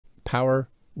power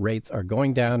rates are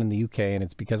going down in the UK, and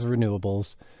it's because of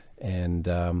renewables. And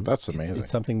that's amazing.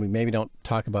 It's something we maybe don't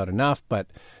talk about enough, but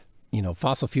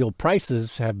fossil fuel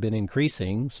prices have been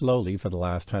increasing slowly for the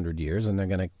last 100 years, and they're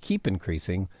going to keep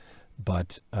increasing.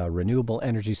 But renewable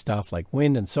energy stuff like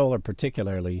wind and solar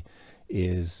particularly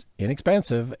is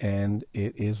inexpensive, and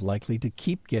it is likely to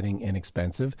keep getting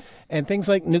inexpensive. And things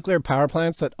like nuclear power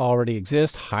plants that already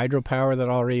exist, hydropower that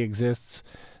already exists,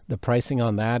 the pricing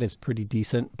on that is pretty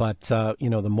decent. But, the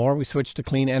more we switch to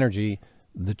clean energy,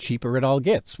 the cheaper it all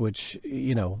gets, which,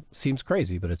 seems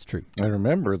crazy, but it's true. I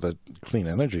remember that clean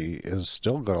energy is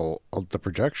still got the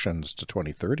projections to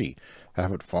 2030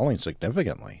 have it falling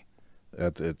significantly.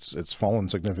 It's fallen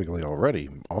significantly already,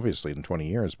 obviously in 20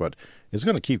 years, but it's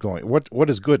going to keep going. What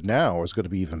is good now is going to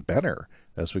be even better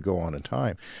as we go on in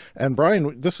time. And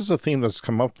Brian, this is a theme that's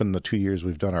come up in the 2 years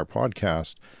we've done our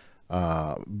podcast,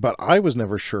 but I was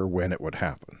never sure when it would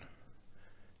happen.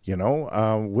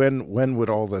 When would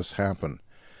all this happen?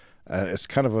 It's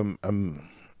kind of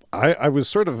I was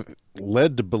sort of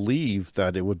led to believe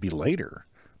that it would be later,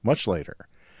 much later,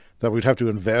 that we'd have to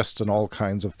invest in all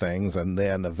kinds of things, and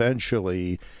then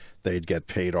eventually they'd get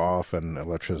paid off and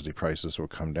electricity prices would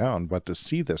come down. But to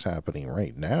see this happening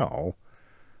right now,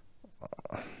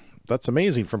 that's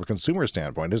amazing from a consumer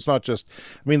standpoint. It's not just,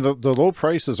 the low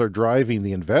prices are driving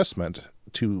the investment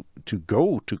to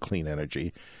go to clean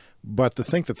energy, but to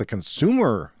think that the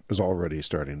consumer is already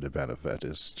starting to benefit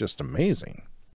is just amazing.